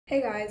Hey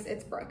guys,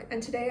 it's Brooke,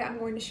 and today I'm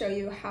going to show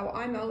you how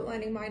I'm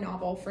outlining my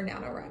novel for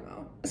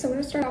NaNoWriMo. So I'm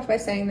going to start off by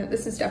saying that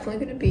this is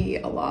definitely going to be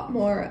a lot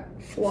more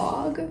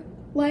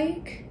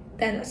vlog-like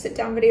than a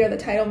sit-down video. The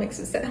title makes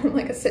it sound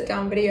like a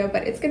sit-down video,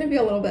 but it's going to be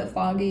a little bit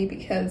vloggy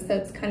because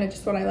that's kind of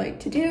just what I like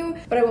to do.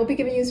 But I will be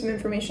giving you some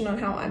information on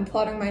how I'm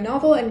plotting my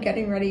novel and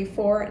getting ready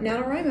for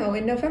NaNoWriMo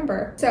in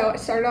November. So I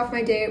started off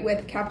my day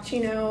with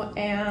cappuccino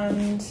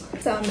and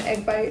some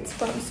egg bites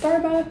from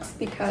Starbucks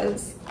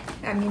because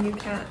I mean, you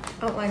can't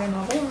outline a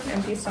novel on an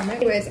empty stomach.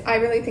 Anyways, I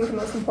really think the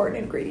most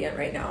important ingredient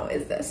right now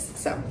is this.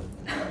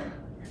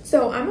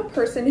 So I'm a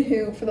person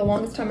who, for the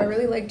longest time, I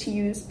really like to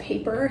use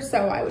paper.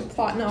 So I would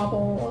plot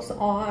novels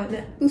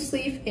on loose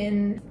leaf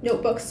in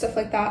notebooks, stuff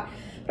like that.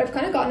 But I've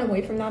kind of gotten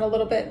away from that a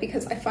little bit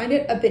because I find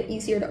it a bit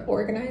easier to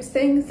organize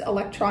things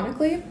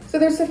electronically. So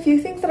there's a few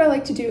things that I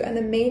like to do, and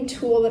the main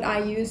tool that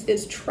I use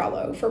is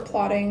Trello for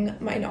plotting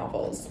my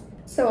novels.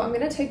 So I'm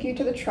going to take you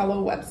to the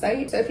Trello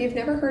website. So if you've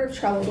never heard of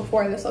Trello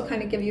before, this will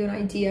kind of give you an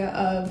idea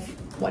of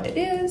what it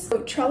is. So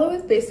Trello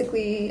is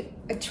basically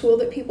a tool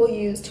that people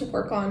use to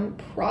work on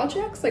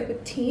projects, like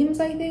with teams,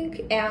 I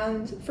think.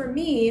 And for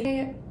me,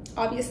 I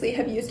obviously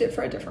have used it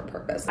for a different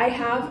purpose. I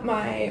have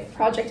my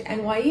project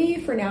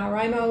NYE for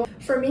NaNoWriMo.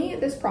 For me,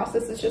 this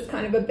process is just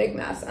kind of a big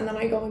mess, and then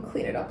I go and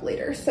clean it up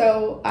later.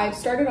 So I've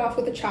started off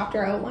with a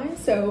chapter outline.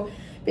 So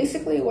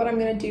basically what I'm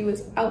going to do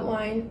is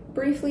outline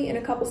briefly in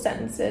a couple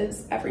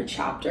sentences every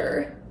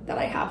chapter that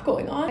I have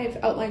going on. I've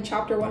outlined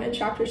chapter 1 and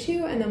chapter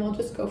 2, and then we'll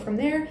just go from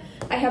there.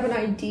 I have an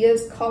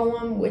ideas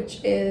column, which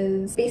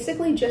is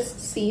basically just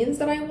scenes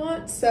that I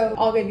want. So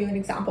I'll give you an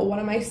example. One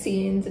of my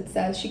scenes, it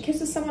says she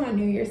kisses someone on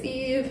New Year's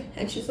Eve,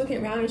 and she's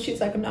looking around and she's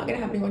like, I'm not going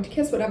to have anyone to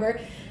kiss, whatever.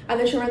 And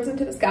then she runs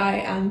into this guy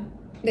and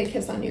they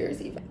kiss on New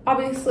Year's Eve.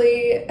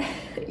 Obviously,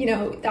 you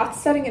know, that's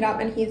setting it up,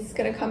 and he's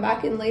gonna come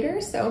back in later,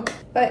 so.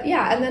 But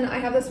yeah, and then I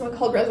have this one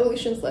called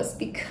resolutions list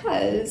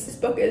because this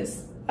book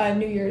is a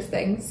New Year's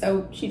thing,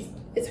 so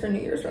it's her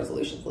New Year's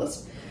resolutions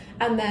list.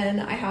 And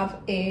then I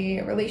have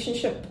a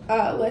relationship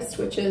list,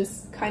 which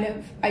is kind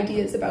of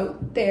ideas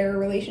about their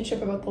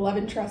relationship, about the love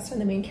interest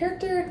and the main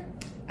character.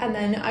 And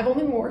then I've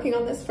only been working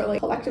on this for like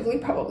collectively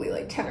probably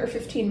like 10 or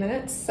 15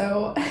 minutes.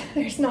 So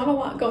there's not a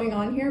lot going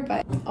on here,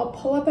 but I'll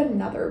pull up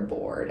another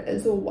board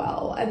as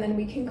well. And then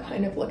we can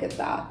kind of look at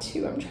that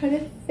too. I'm trying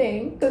to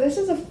think. So this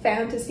is a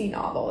fantasy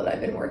novel that I've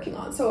been working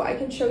on. So I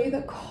can show you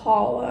the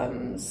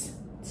columns,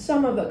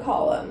 some of the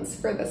columns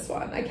for this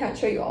one. I can't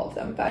show you all of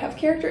them, but I have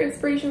character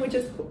inspiration, which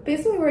is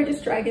basically where I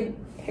just drag in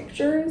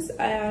pictures,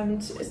 and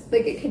it's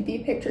like it could be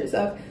pictures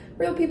of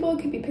real people,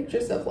 it could be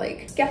pictures of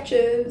like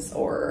sketches,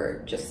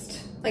 or just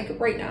like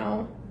right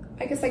now,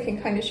 I guess I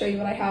can kind of show you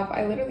what I have.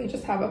 I literally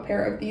just have a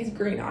pair of these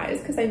green eyes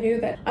because I knew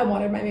that I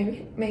wanted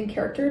my main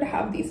character to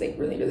have these like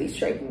really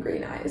striking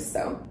green eyes.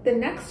 So the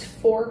next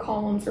 4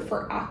 columns are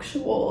for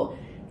actual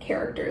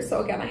characters.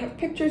 So again, I have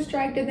pictures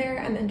dragged in there,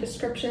 and then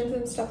descriptions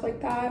and stuff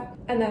like that.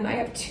 And then I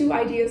have 2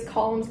 ideas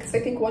columns because I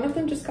think one of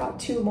them just got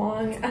too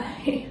long, and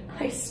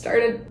I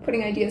started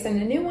putting ideas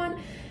in a new one.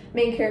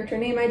 Main character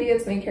name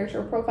ideas, main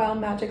character profile,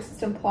 magic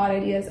system plot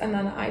ideas, and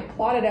then I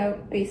plot it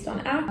out based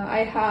on act.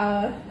 I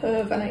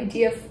have an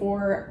idea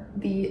for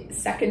the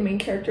second main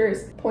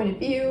character's point of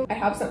view. I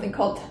have something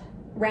called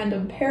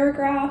random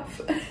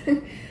paragraph,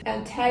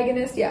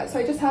 antagonist, yeah, so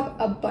I just have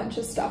a bunch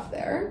of stuff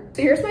there.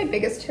 So here's my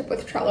biggest tip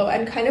with Trello,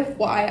 and kind of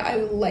why I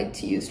like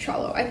to use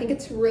Trello. I think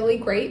it's really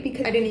great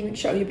because I didn't even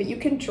show you, but you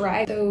can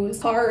drag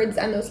those cards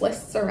and those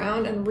lists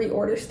around and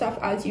reorder stuff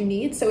as you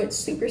need, so it's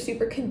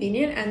super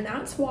convenient. And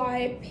that's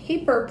why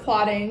paper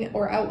plotting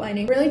or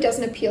outlining really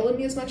doesn't appeal to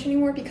me as much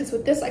anymore, because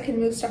with this I can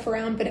move stuff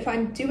around, but if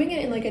I'm doing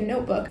it in like a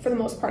notebook, for the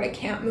most part I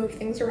can't move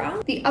things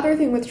around. The other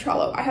thing with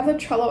Trello, I have the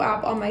Trello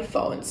app on my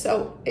phone,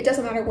 so it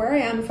doesn't matter where I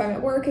am, if I'm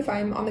at work, if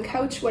I'm on the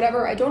couch,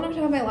 whatever, I don't have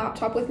to have my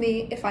laptop with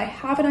me. If I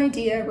have an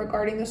idea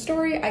regarding the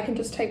story, I can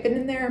just type it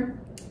in there,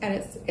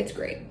 and it's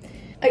great.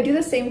 I do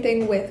the same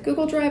thing with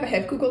Google Drive. I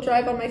have Google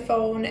Drive on my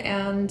phone,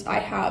 and I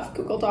have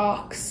Google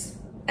Docs,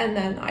 and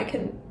then I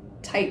can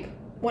type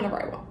whenever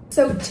I want.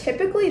 So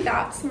typically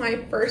that's my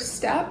first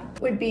step,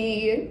 would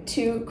be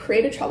to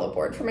create a Trello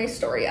board for my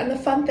story. And the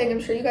fun thing, I'm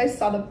sure you guys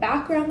saw the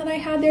background that I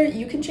had there.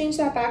 You can change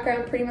that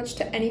background pretty much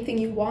to anything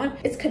you want.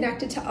 It's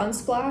connected to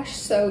Unsplash,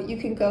 so you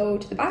can go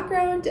to the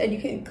background and you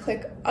can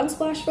click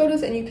Unsplash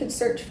photos and you can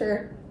search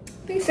for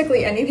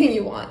basically anything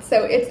you want.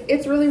 So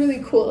it's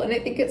really cool, and I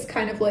think it's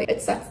kind of like,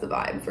 it sets the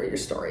vibe for your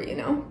story, you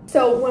know?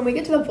 So when we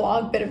get to the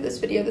vlog bit of this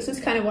video, this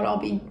is kind of what I'll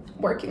be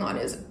working on,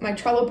 is my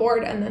Trello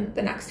board and then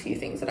the next few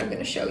things that I'm going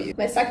to show you.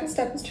 My second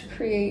step is to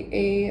create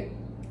a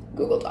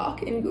Google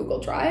Doc in Google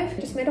Drive.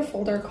 I just made a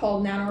folder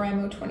called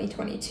NaNoWriMo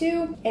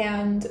 2022,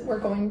 and we're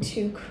going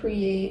to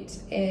create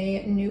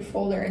a new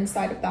folder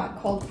inside of that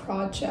called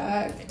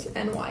Project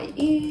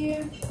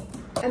NYE.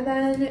 And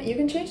then you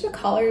can change the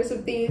colors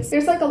of these.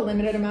 There's like a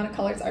limited amount of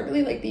colors. I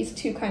really like these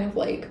 2 kind of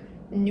like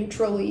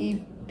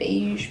neutrally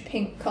beige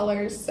pink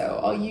colors,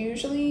 so I'll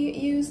usually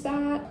use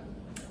that.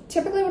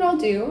 typically what I'll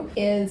do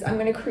is I'm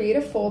going to create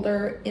a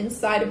folder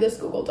inside of this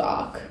Google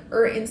Doc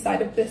or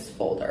inside of this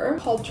folder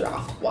called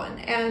draft 1.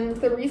 And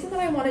the reason that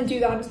I want to do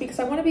that is because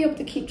I want to be able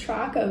to keep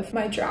track of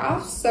my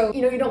drafts. So,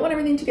 you know, you don't want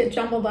everything to get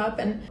jumbled up,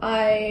 and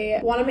I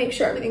want to make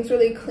sure everything's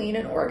really clean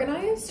and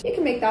organized. You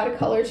can make that a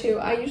color too.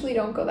 I usually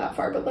don't go that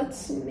far, but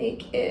let's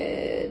make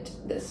it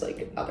this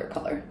like other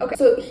color. Okay,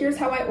 so here's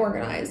how I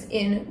organize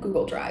in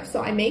Google Drive.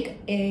 So I make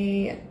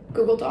a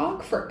Google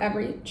Doc for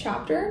every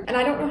chapter, and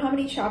I don't know how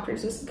many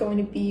chapters this is going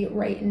to be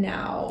right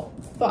now,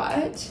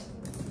 but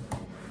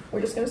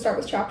we're just going to start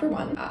with chapter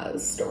 1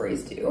 as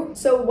stories do.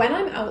 So when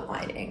I'm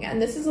outlining,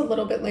 and this is a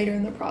little bit later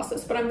in the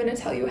process, but I'm going to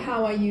tell you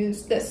how I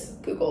use this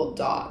Google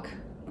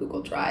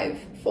Drive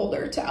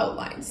folder to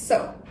outline.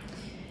 So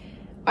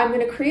I'm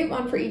going to create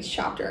one for each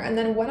chapter, and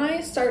then when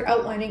I start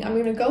outlining, I'm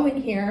going to go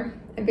in here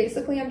and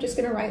basically I'm just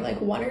going to write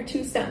like 1 or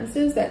 2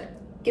 sentences that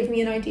give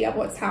me an idea of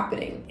what's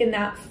happening in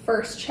that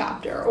first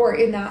chapter or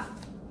in that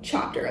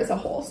chapter as a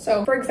whole.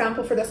 So for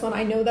example, for this one,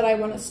 I know that I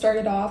want to start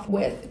it off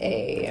with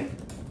a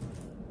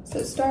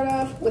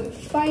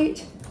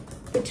fight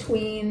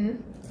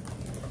between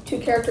 2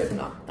 characters. I'm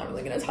not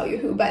really going to tell you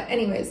who, but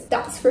anyways,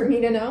 that's for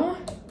me to know.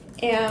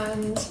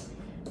 And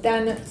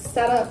then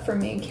set up for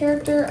main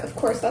character. Of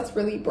course, that's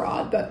really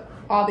broad, but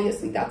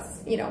obviously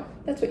that's, you know,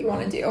 that's what you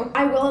want to do.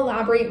 I will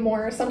elaborate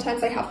more.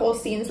 Sometimes I have whole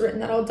scenes written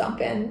that I'll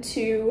dump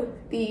into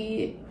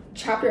the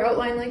chapter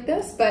outline like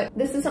this, but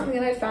this is something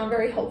that I found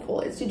very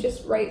helpful, is to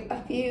just write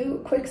a few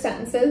quick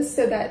sentences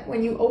so that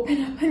when you open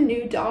up a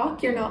new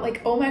doc, you're not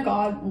like, oh my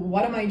god,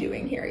 what am I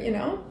doing here, you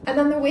know? And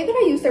then the way that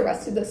I use the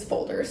rest of this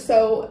folder,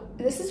 so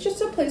this is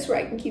just a place where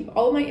I can keep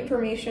all of my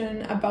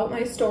information about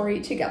my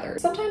story together.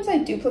 Sometimes I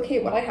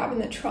duplicate what I have in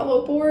the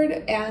Trello board,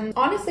 and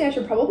honestly I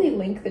should probably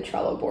link the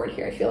Trello board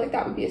here. I feel like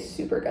that would be a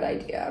super good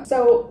idea.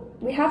 So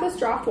we have this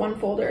draft 1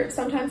 folder.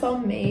 Sometimes I'll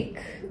make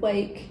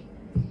like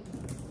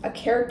a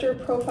character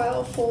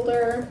profile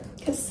folder,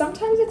 because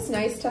sometimes it's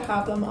nice to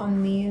have them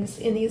on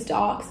in these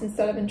docs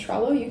instead of in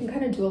Trello. You can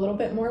kind of do a little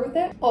bit more with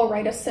it. I'll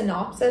write a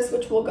synopsis,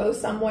 which will go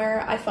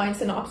somewhere. I find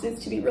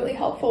synopses to be really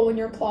helpful when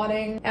you're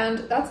plotting, and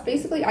that's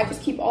basically, I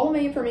just keep all of my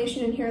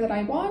information in here that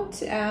I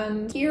want,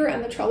 and here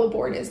and the Trello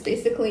board is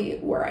basically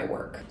where I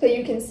work. So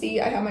you can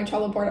see I have my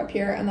Trello board up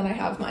here, and then I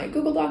have my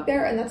Google Doc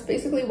there, and that's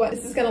basically what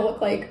this is going to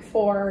look like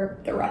for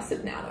the rest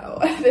of Nano.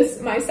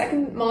 My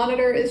second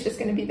monitor is just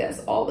going to be this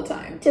all the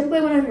time.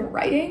 Typically when I'm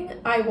writing,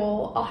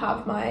 I'll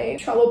have my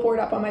Trello board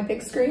up on my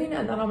big screen,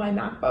 and then on my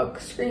MacBook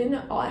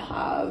screen I'll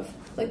have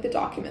like the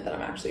document that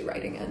I'm actually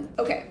writing in.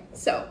 Okay,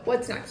 so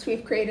what's next?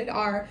 We've created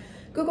our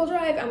Google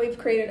Drive and we've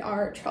created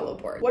our Trello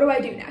board. What do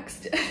I do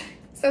next?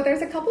 So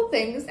there's a couple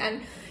things,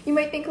 and you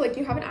might think like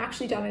you haven't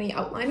actually done any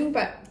outlining,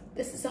 but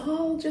this is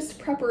all just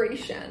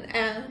preparation,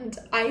 and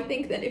I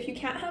think that if you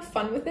can't have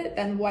fun with it,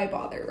 then why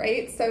bother,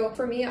 right? So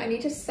for me, I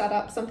need to set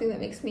up something that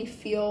makes me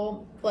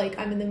feel like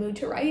I'm in the mood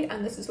to write,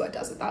 and this is what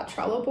does it. That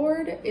Trello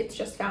board, it's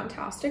just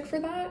fantastic for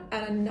that.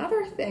 And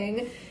another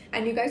thing,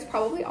 and you guys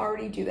probably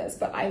already do this,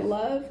 but I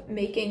love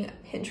making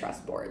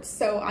Pinterest boards.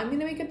 So I'm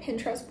gonna make a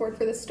Pinterest board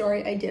for this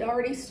story. I did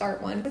already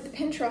start one. With the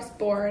Pinterest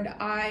board,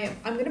 I'm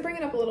gonna bring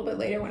it up a little bit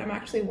later when I'm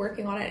actually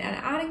working on it and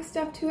adding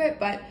stuff to it,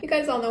 but you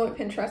guys all know what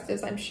Pinterest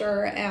is, I'm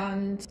sure,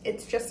 and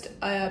it's just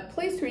a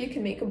place where you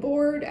can make a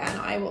board,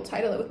 and I will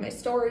title it with my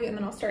story, and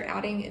then I'll start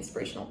adding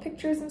inspirational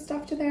pictures and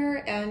stuff to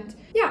there. And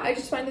yeah, I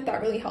just find that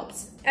that really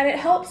helps. And it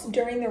helps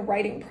during the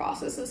writing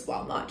process as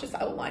well, not just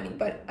outlining,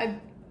 but I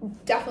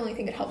definitely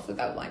think it helps with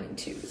outlining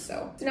too.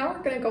 So now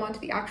we're going to go on to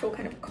the actual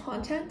kind of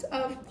content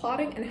of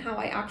plotting and how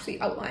I actually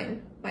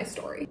outline my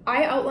story.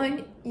 I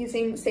outline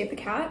using Save the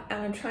Cat,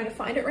 and I'm trying to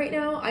find it right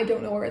now. I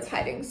don't know where it's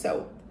hiding,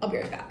 so I'll be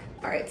right back.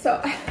 All right, so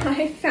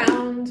I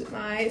found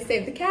my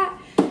Save the Cat,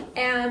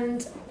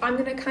 and I'm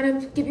going to kind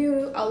of give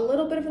you a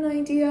little bit of an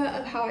idea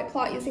of how I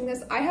plot using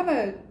this. I have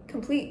a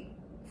complete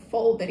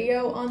full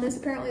video on this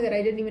apparently that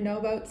I didn't even know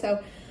about,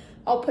 so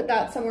I'll put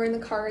that somewhere in the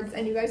cards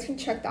and you guys can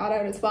check that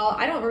out as well.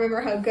 I don't remember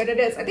how good it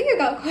is. I think I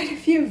got quite a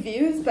few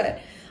views,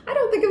 but I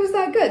don't think it was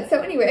that good.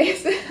 So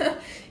anyways,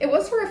 it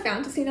was for a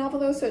fantasy novel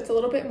though, so it's a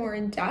little bit more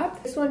in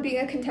depth. This one being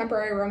a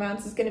contemporary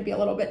romance is going to be a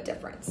little bit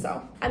different.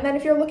 So, and then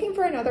if you're looking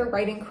for another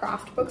writing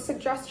craft book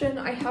suggestion,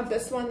 I have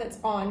this one that's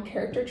on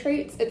character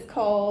traits. It's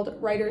called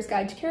Writer's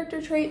Guide to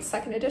Character Traits,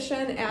 2nd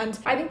edition, and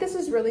I think this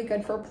is really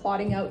good for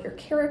plotting out your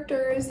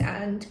characters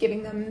and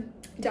giving them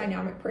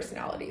dynamic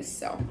personalities.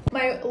 So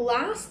my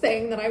last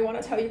thing that I want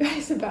to tell you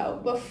guys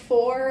about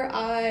before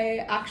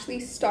I actually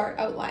start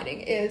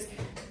outlining is,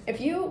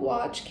 if you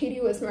watch Katie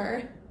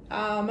Wismer,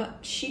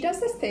 she does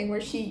this thing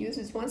where she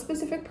uses one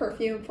specific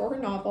perfume for her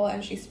novel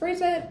and she sprays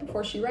it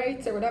before she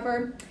writes or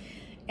whatever,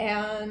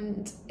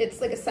 and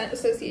it's like a scent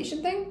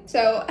association thing.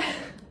 So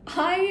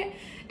I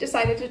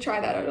decided to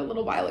try that out a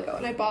little while ago,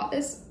 and I bought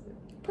this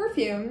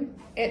perfume.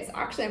 It's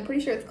actually, I'm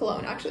pretty sure it's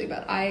cologne actually,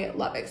 but I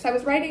love it. So I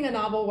was writing a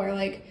novel where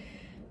like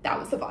that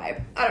was the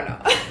vibe. I don't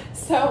know.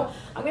 So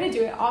I'm gonna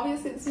do it.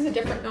 Obviously this is a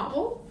different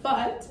novel,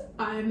 but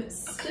I'm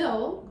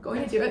still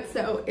going to do it.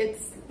 So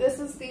this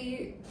is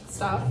the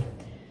stuff.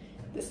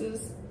 This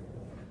is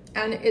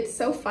And it's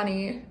so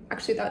funny.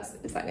 Actually,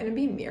 is that gonna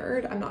be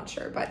mirrored? I'm not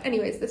sure. But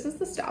anyways, this is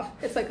the stuff.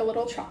 It's like a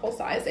little truffle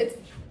size. It's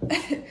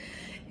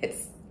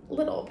it's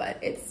little, but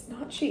it's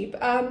not cheap.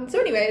 So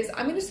anyways,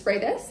 I'm gonna spray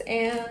this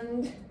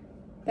and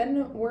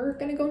then we're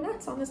gonna go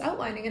nuts on this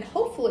outlining. And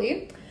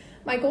hopefully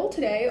my goal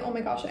today, oh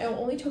my gosh, I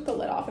only took the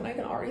lid off and I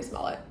can already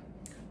smell it.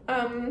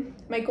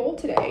 My goal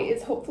today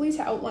is hopefully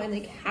to outline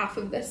like half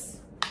of this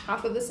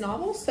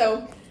novel.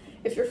 So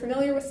if you're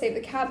familiar with Save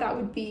the Cat, that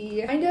would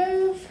be kind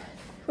of,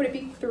 would it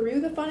be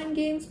through the fun and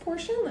games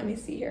portion? Let me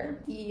see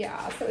here.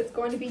 Yeah, so it's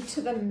going to be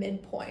to the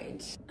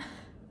midpoint.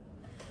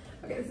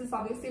 Okay, this is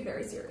obviously a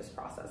very serious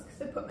process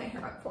because I put my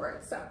hair up for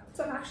it. So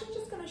I'm actually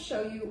just going to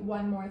show you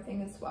one more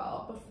thing as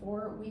well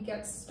before we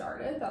get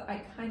started that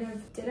I kind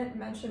of didn't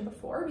mention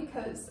before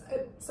because,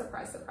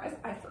 surprise, surprise,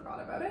 I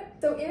forgot about it.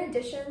 So in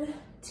addition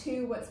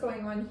to what's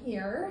going on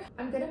here,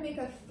 I'm going to make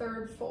a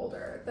third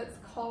folder that's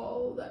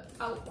called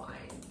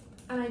Outline.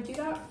 And I do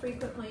that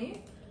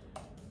frequently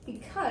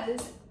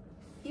because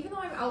even though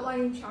I'm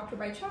outlining chapter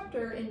by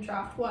chapter in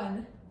draft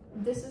 1,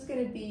 this is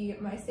going to be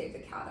my Save the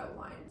Cat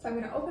outline. So I'm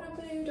going to open up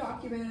a new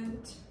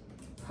document,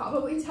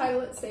 probably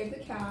title it Save the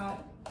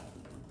Cat,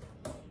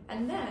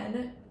 and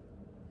then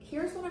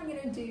here's what I'm going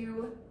to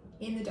do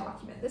in the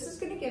document. This is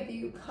going to give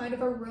you kind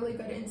of a really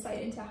good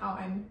insight into how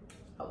I'm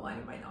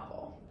outlining my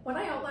novel. When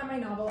I outline my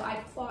novel, I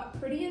plot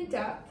pretty in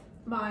depth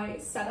my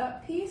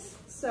setup piece.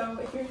 So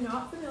if you're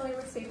not familiar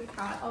with Save the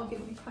Cat, I'll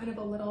give you kind of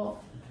a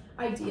little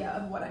idea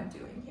of what I'm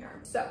doing here.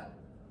 So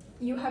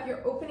you have your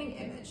opening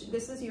image.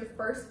 This is your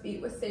first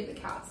beat with Save the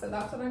Cat. So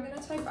that's what I'm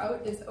gonna type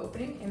out is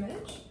opening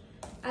image.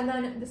 And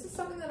then this is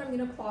something that I'm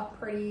gonna plot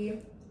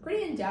pretty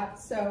in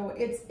depth. So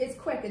it's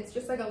quick, it's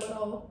just like a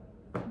little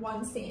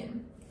one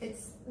scene.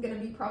 It's gonna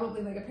be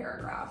probably like a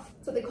paragraph.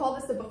 So they call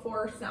this the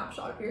before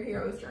snapshot of your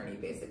hero's journey,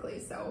 basically.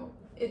 So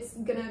it's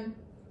gonna,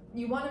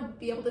 you wanna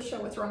be able to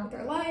show what's wrong with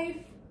their life,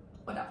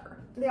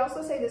 whatever. They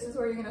also say this is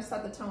where you're gonna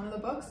set the tone of the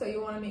book. So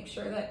you wanna make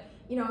sure that,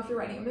 you know, if you're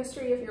writing a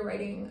mystery, if you're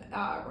writing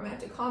a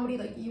romantic comedy,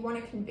 like you want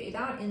to convey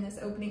that in this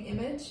opening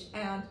image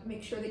and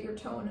make sure that your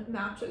tone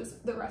matches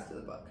the rest of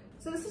the book.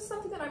 So this is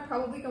something that I'm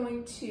probably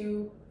going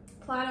to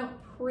plan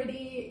out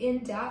pretty in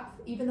depth,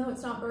 even though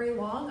it's not very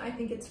long. I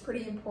think it's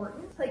pretty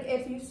important. Like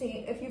if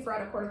you've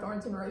read A Court of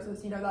Thorns and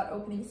Roses, you know, that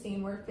opening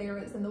scene where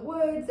Feyre's in the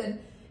woods and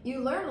you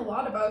learn a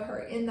lot about her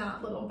in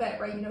that little bit,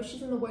 right? You know,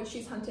 she's in the woods,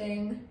 she's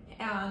hunting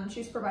and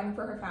she's providing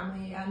for her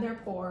family and they're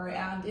poor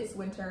and it's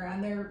winter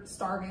and they're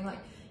starving. Like,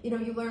 you know,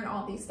 you learn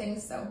all these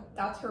things, so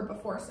that's her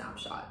before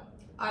snapshot.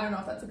 I don't know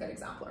if that's a good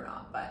example or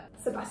not, but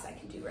it's the best I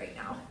can do right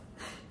now.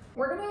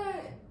 We're gonna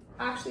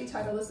actually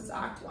title this as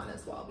Act 1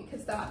 as well,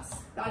 because that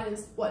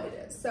is what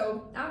it is.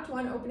 So Act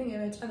 1, opening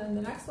image, and then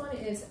the next one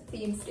is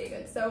theme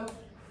stated. So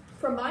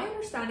from my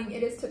understanding,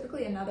 it is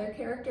typically another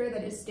character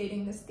that is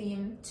stating this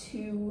theme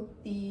to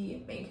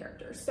the main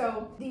character.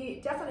 So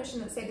the definition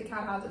that Save the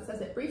Cat has, it says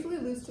it briefly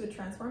alludes to the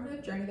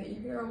transformative journey that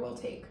your hero will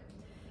take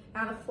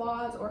and the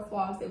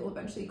flaws they will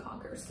eventually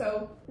conquer.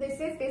 So they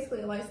say it's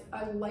basically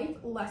a life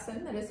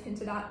lesson that is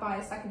hinted at by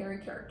a secondary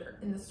character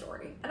in the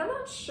story. And I'm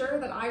not sure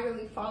that I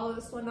really follow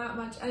this one that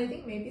much, and I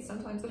think maybe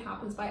sometimes it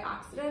happens by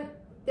accident.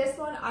 This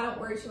one, I don't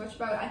worry too much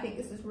about. I think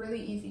this is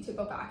really easy to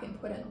go back and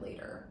put in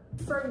later.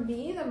 For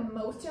me, the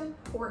most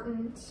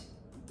important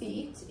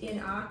beat in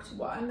Act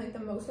 1, like the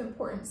most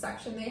important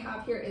section they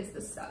have here is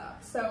the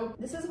setup. So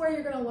this is where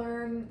you're gonna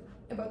learn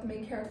about the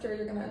main character,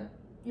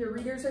 your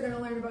readers are going to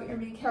learn about your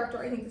main character.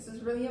 I think this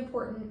is really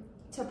important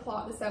to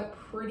plot this out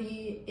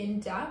pretty in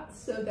depth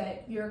so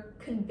that you're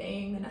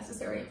conveying the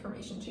necessary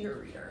information to your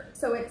reader.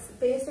 So it's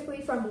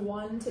basically from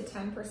 1 to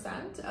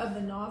 10% of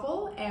the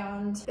novel.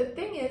 And the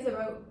thing is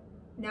about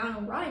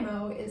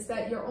NaNoWriMo is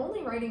that you're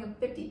only writing a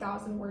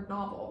 50,000 word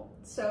novel.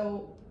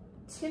 So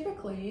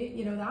typically,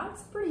 you know,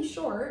 that's pretty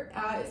short.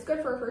 It's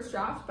good for a first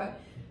draft, but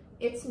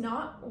it's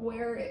not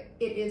where it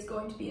is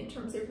going to be in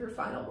terms of your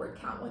final word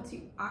count once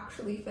you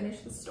actually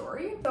finish the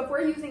story. So if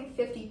we're using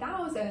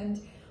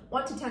 50,000,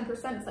 1 to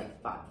 10% is like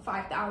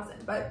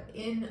 5,000, but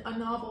in a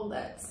novel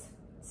that's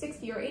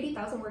 60 or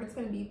 80,000 words, it's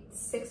going to be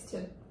 6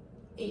 to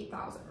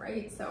 8,000,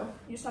 right? So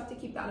you just have to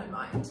keep that in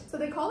mind. So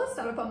they call this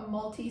setup a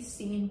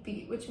multi-scene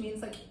beat, which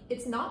means like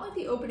it's not like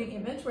the opening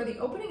image, where the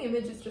opening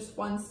image is just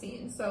one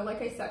scene. So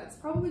like I said, it's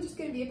probably just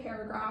going to be a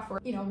paragraph or,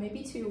 you know,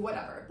 maybe 2,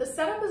 whatever. The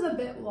setup is a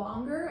bit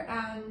longer,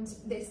 and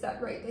they said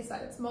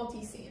it's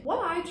multi-scene. What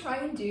I try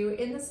and do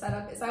in the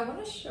setup is I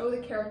want to show the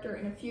character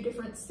in a few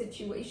different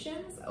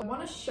situations. I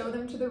want to show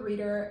them to the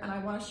reader, and I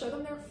want to show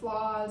them their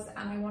flaws,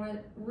 and I want to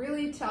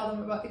really tell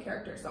them about the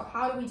character. So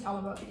how do we tell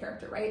them about the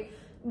character, right?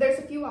 There's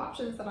a few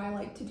options that I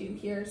like to do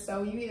here.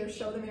 So you either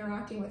show them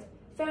interacting with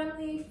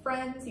family,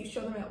 friends, you show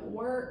them at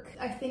work.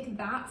 I think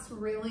that's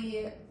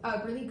really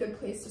a really good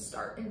place to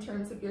start in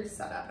terms of your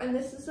setup. And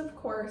this is, of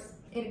course,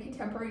 in a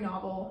contemporary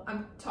novel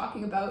I'm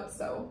talking about,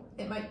 so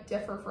it might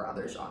differ for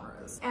other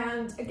genres.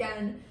 And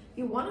again,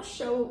 you want to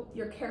show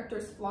your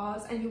character's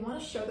flaws, and you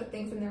want to show the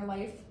things in their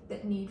life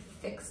that need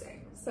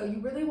fixing. So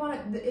you really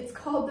want it, it's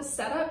called the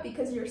setup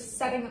because you're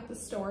setting up the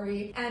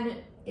story and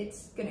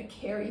it's gonna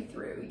carry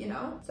through, you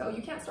know? So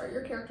you can't start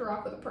your character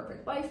off with a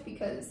perfect life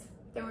because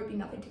there would be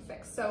nothing to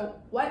fix. So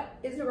what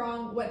is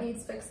wrong? What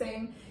needs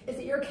fixing? Is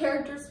it your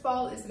character's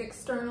fault? Is it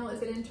external?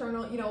 Is it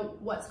internal? You know,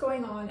 what's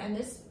going on? And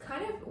this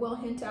kind of will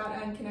hint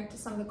at and connect to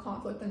some of the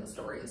conflict in the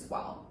story as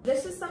well.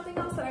 This is something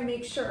else that I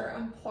make sure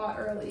on plot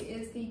early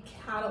is the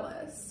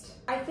catalyst.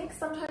 I think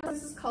sometimes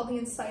this is called the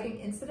inciting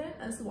incident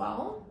as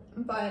well.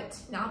 But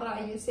now that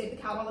I say the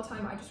cat all the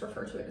time, I just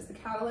refer to it as the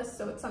catalyst.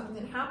 So it's something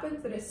that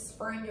happens that is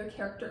spurring your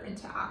character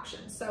into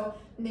action. So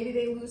maybe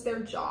they lose their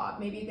job,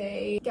 maybe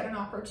they get an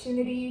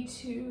opportunity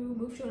to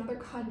move to another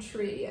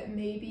country,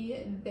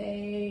 maybe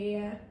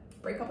they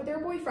break up with their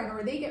boyfriend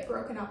or they get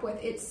broken up with.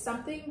 It's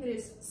something that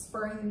is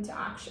spurring them to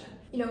action.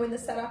 You know, in the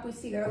setup, we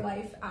see their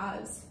life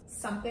as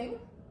something,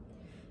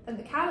 then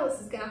the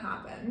catalyst is gonna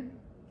happen,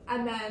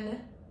 and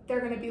then they're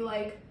gonna be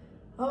like,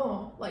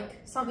 oh,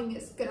 like something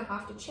is gonna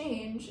have to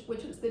change,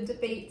 which is the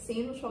debate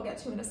scene, which we'll get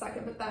to in a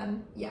second, but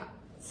then, yeah.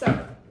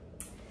 So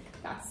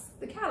that's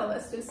the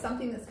catalyst, is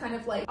something that's kind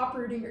of like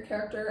uprooting your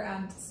character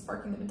and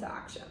sparking them into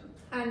action.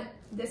 And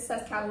this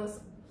says catalysts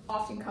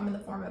often come in the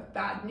form of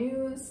bad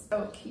news,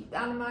 so keep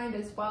that in mind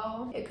as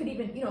well. It could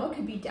even, you know, it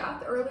could be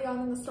death early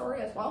on in the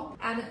story as well.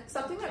 And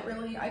something that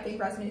really, I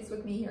think, resonates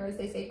with me here is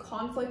they say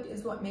conflict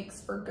is what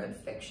makes for good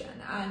fiction.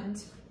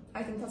 And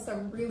I think that's a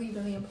really,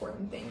 really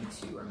important thing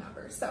to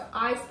remember. So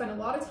I spend a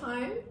lot of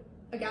time,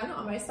 again,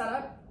 on my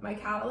setup, my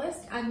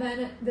catalyst, and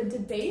then the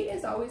debate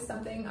is always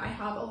something I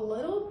have a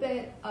little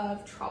bit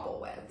of trouble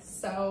with.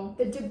 So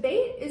the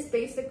debate is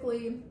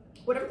basically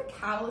whatever the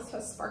catalyst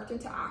has sparked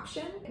into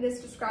action.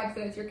 This describes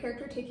it as your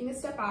character taking a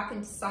step back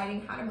and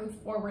deciding how to move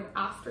forward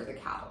after the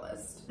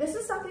catalyst. This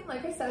is something,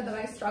 like I said, that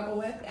I struggle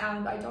with,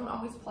 and I don't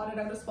always plot it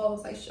out as well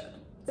as I should.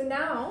 So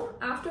now,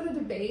 after the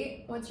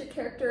debate, once your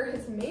character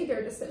has made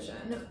their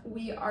decision,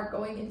 we are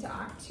going into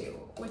Act 2,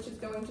 which is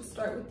going to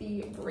start with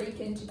the break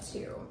into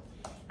 2.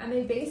 And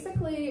they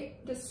basically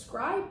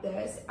describe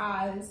this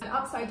as an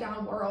upside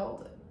down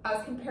world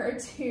as compared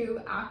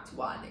to Act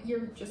 1.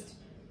 You're just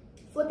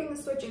flipping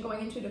the switch and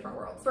going into different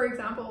worlds. For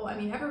example, I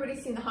mean,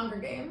 everybody's seen the Hunger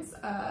Games.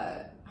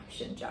 I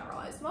shouldn't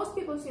generalize. Most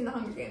people have seen the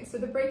Hunger Games. So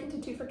the break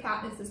into 2 for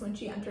Katniss is when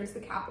she enters the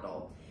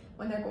Capitol,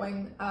 when they're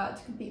going to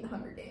compete in the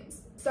Hunger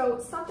Games. So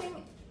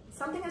something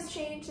has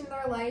changed in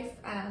their life,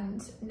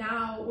 and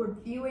now we're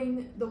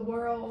viewing the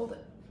world,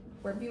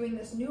 we're viewing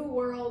this new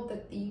world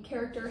that the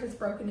character has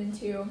broken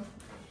into.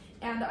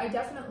 And I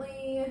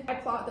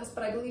plot this,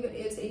 but I believe it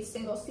is a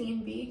single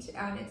scene beat,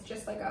 and it's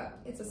just like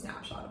it's a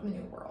snapshot of the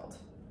new world.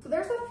 So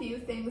there's a few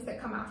things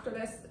that come after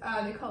this.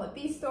 They call it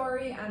B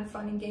story and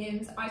fun and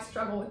games. I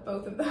struggle with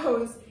both of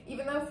those,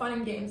 even though fun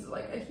and games is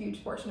like a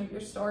huge portion of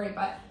your story,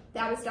 but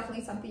that is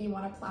definitely something you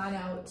want to plan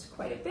out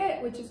quite a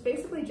bit, which is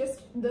basically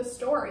just the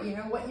story. You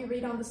know, what you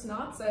read on the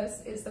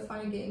synopsis is the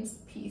fun and games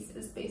piece,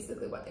 is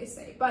basically what they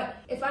say. But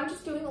if I'm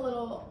just doing a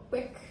little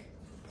quick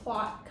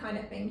plot kind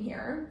of thing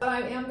here, what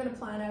I am going to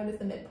plan out is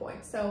the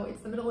midpoint. So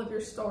it's the middle of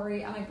your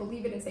story, and I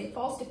believe it is a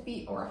false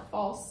defeat or a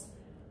false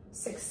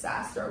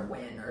success or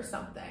win or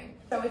something.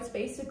 So it's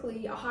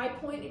basically a high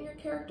point in your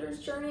character's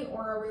journey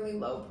or a really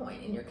low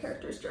point in your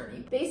character's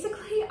journey.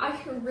 Basically, I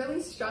can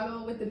really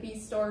struggle with the B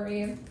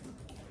story.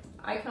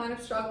 I kind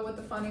of struggle with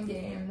the fun and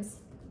games,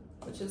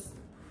 which is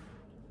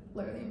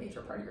literally a major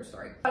part of your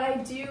story. But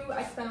I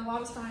spend a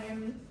lot of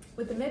time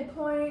with the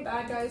midpoint,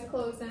 bad guys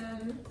close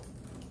in,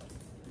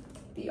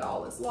 the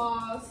all is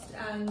lost,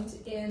 and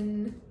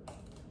in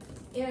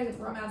a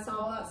romance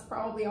novel, that's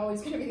probably always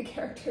going to be the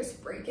characters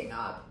breaking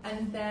up.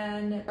 And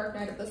then Dark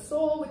Night of the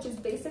Soul, which is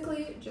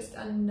basically just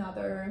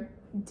another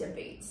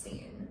debate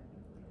scene.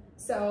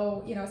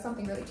 So, you know,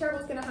 something really terrible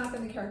is going to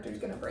happen, the character's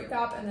going to break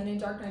up, and then in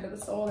Dark Night of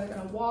the Soul, they're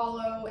going to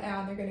wallow,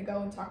 and they're going to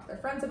go and talk to their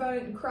friends about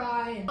it and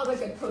cry, and all the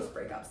good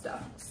post-breakup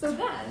stuff. So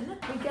then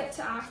we get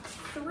to Act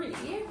 3,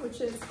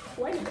 which is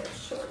quite a bit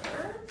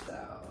shorter.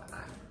 So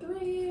Act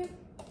 3.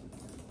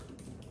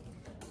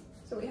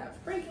 So we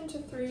have break into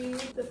 3,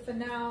 the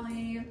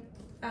finale,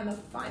 and the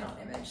final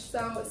image.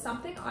 So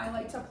something I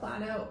like to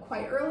plan out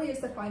quite early is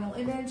the final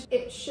image.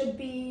 It should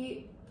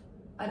be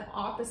an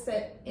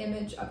opposite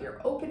image of your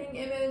opening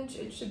image.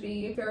 It should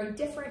be very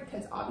different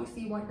because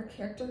obviously you want your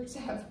character to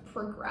have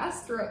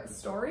progressed throughout the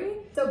story.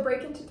 So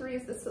break into 3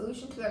 is the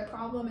solution to their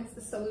problem. It's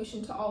the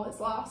solution to all is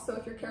lost. So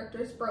if your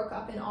characters broke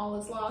up and all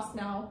is lost,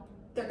 now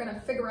they're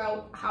gonna figure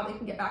out how they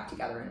can get back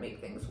together and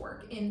make things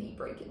work in the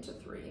break into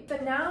 3.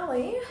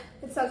 Finale,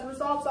 it says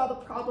resolves all the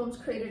problems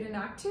created in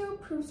Act 2,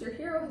 proves your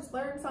hero has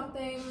learned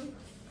something.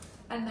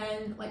 And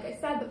then, like I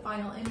said, the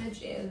final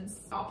image is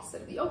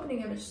opposite of the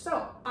opening image.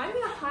 So I'm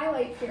gonna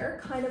highlight here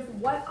kind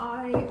of what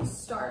I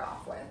start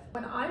off with.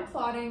 When I'm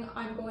plotting,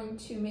 I'm going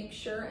to make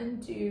sure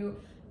and do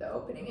the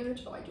opening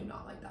image. Oh, I do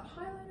not like that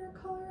highlighter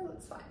color.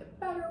 Let's find a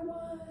better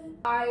one.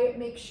 I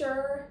make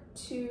sure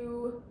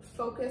to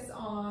focus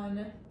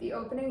on the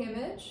opening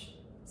image,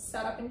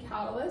 setup and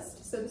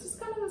catalyst. So this is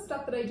kind of the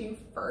stuff that I do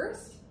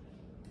first.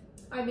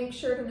 I make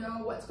sure to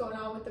know what's going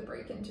on with the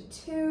break into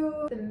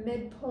two, the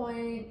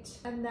midpoint,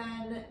 and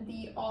then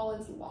the all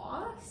is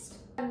lost.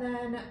 And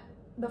then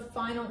the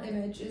final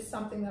image is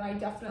something that I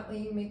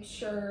definitely make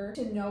sure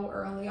to know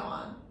early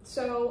on.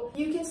 So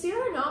you can see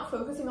that I'm not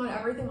focusing on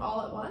everything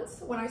all at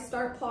once. When I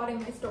start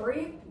plotting my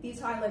story,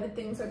 these highlighted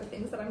things are the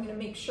things that I'm gonna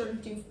make sure to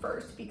do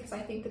first because I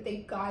think that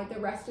they guide the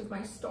rest of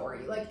my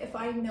story. Like if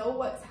I know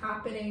what's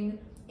happening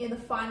in the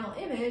final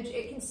image,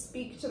 it can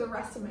speak to the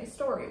rest of my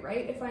story,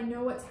 right? If I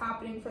know what's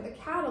happening for the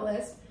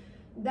catalyst,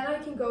 then I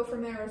can go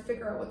from there and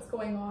figure out what's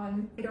going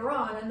on later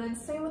on. And then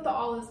same with the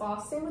all is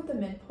lost, same with the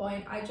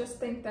midpoint. I just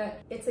think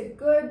that it's a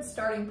good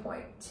starting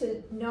point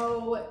to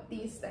know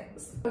these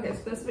things. Okay,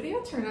 so this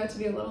video turned out to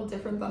be a little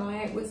different than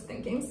I was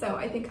thinking. So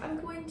I think I'm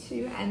going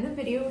to end the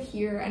video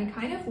here and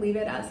kind of leave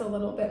it as a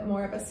little bit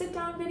more of a sit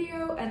down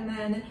video. And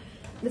then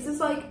this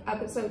is like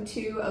episode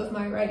 2 of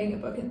my writing a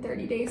book in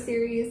 30 days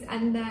series.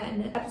 And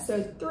then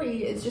episode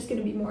 3 is just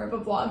gonna be more of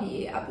a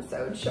vloggy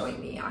episode showing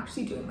me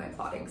actually doing my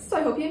plotting. So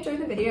I hope you enjoyed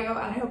the video and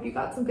I hope you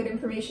got some good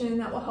information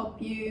that will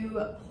help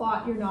you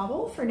plot your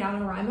novel for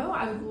NaNoWriMo.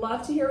 I would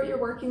love to hear what you're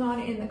working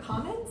on in the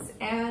comments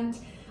and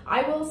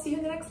I will see you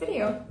in the next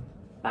video.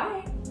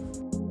 Bye.